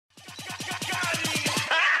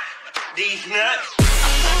these nuts.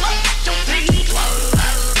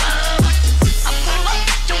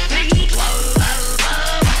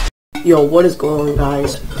 Yo, what is going on,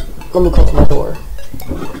 guys? Let me close my door.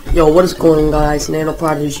 Yo, what is going on, guys? Nano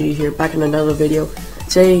Prodigy here, back in another video.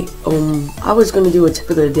 Today, I was gonna do a tip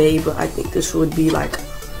of the day, but I think this would be like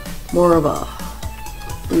more of a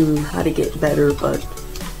how to get better. But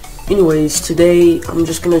anyways, today I'm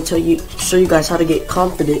just gonna show you guys how to get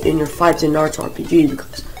confident in your fights in Naruto RPG,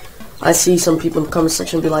 because I see some people in the comment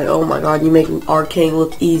section be like, "Oh my god, you making Arcane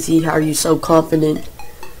look easy. How are you so confident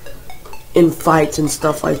in fights and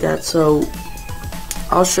stuff like that?" So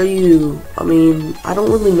I'll show you. I mean, I don't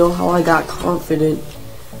really know how I got confident.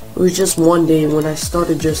 It was just one day when I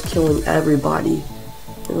started just killing everybody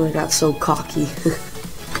and I got so cocky.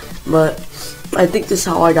 But I think this is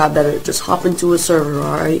how I got better. Just hop into a server,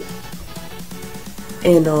 alright?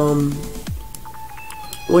 And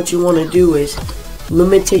what you want to do is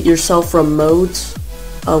limitate yourself from modes,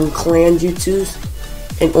 clan jutsus,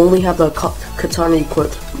 and only have the katana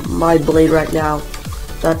equipped. My blade right now,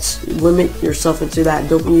 that's, limit yourself into that.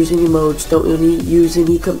 Don't use any modes, don't use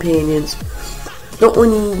any companions, don't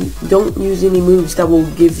use any moves that will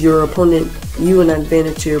give you an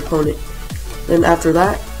advantage to your opponent. Then after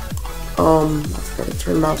that, I forgot to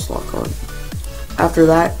turn mouse lock on. After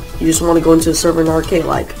that, you just want to go into a server in arcade.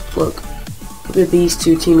 Like, look at these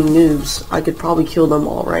two teaming noobs. I could probably kill them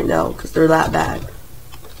all right now because they're that bad.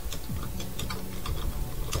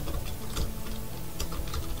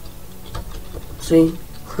 See?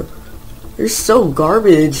 You're so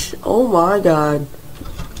garbage. Oh my god.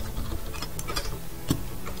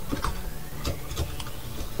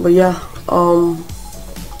 But yeah, ooh!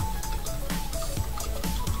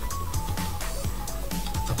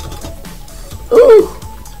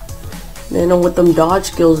 Nano with them dodge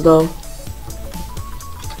skills though.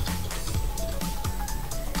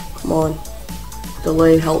 Come on.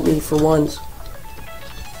 Delay, help me for once.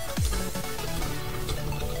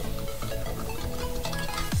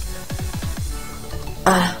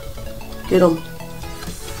 Ah, get him.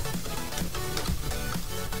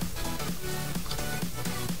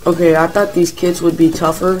 Okay, I thought these kids would be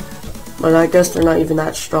tougher, but I guess they're not even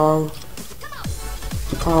that strong.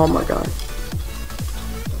 Oh my god.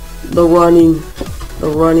 The running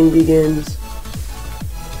begins.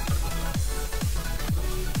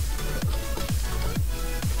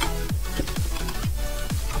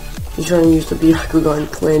 He's trying to use the Byakugan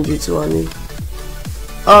clan jutsu on me.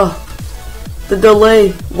 The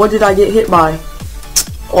delay. What did I get hit by?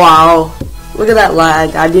 Wow. Look at that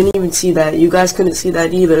lag. I didn't even see that. You guys couldn't see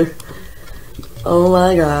that either. Oh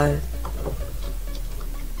my god.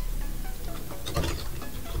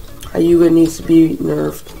 Hyuga needs to be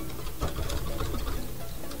nerfed.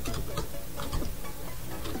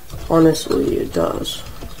 Honestly, it does.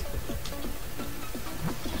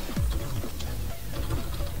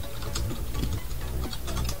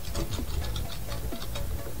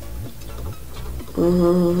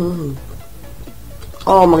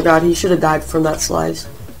 Oh my god, he should have died from that slice.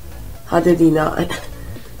 How did he not?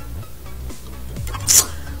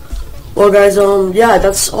 Well guys, yeah,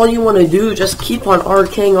 that's all you want to do. Just keep on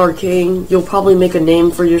arcane. You'll probably make a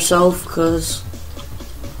name for yourself, because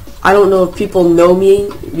I don't know if people know me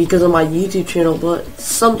because of my YouTube channel, but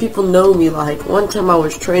some people know me. Like, one time I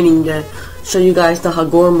was training to show you guys the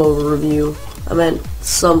Hagormo review. I meant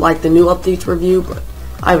some, like, the new updates review, but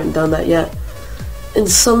I haven't done that yet. And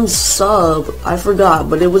some sub, I forgot,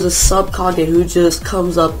 but it was a sub Kage who just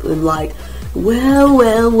comes up and like,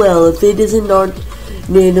 well, if it isn't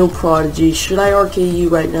Nano Prodigy, should I arcade you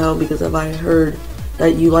right now? Because have I heard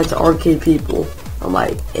that you like to arcade people? I'm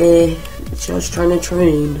like, just trying to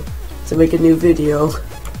train to make a new video.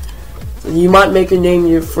 You might make a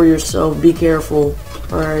name for yourself. Be careful,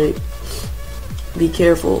 alright? Be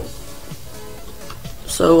careful.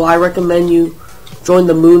 So I recommend you join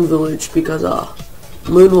the Moon Village, because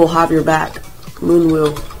Moon will have your back. Moon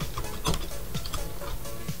will.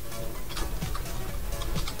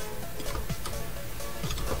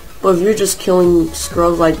 But if you're just killing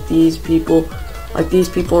scrubs like these people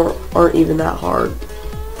aren't even that hard.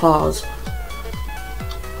 Pause.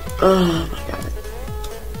 Oh my god.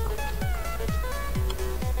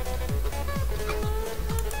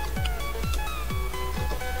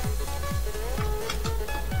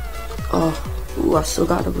 Oh, ooh, I still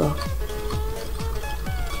got him though.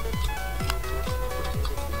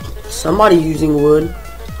 Somebody using wood.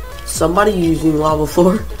 Somebody using lava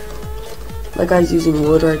floor. That guy's using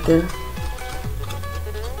wood right there.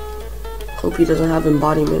 Hope he doesn't have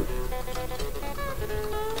embodiment.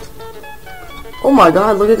 Oh my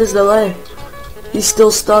god, look at this delay. He's still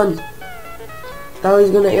stunned. Now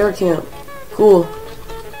he's gonna air camp. Cool.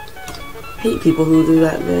 Hate people who do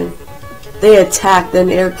that, man. They attack, then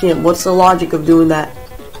air camp. What's the logic of doing that?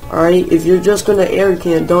 Alright? If you're just gonna air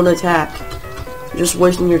camp, don't attack. You're just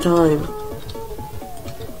wasting your time.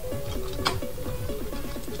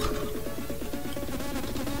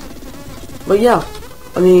 But yeah,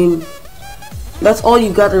 I mean, that's all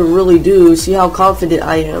you gotta really do. See how confident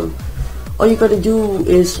I am. All you gotta do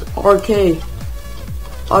is RK.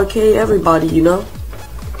 RK everybody, you know?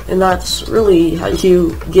 And that's really how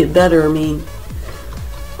you get better. I mean,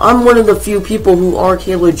 I'm one of the few people who RK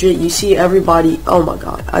legit. You see everybody, oh my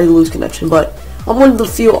god, I lose connection, but I'm one of the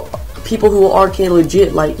few people who RK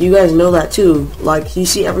legit. Like, you guys know that too. Like, you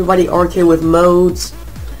see everybody RK with modes,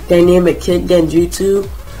 dynamic kick, genjutsu.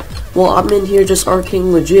 Well, I'm in here just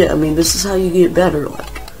RKing legit. I mean, this is how you get better.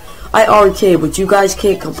 Like, I RK, but you guys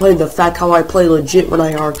can't complain the fact how I play legit when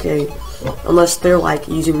I RK. Unless they're like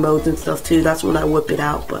using modes and stuff too. That's when I whip it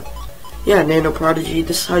out. But yeah, Nano Prodigy,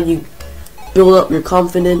 this is how you build up your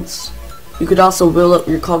confidence. You could also build up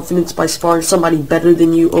your confidence by sparring somebody better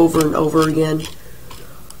than you over and over again.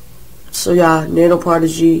 So yeah, Nano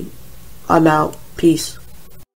Prodigy, I'm out. Peace.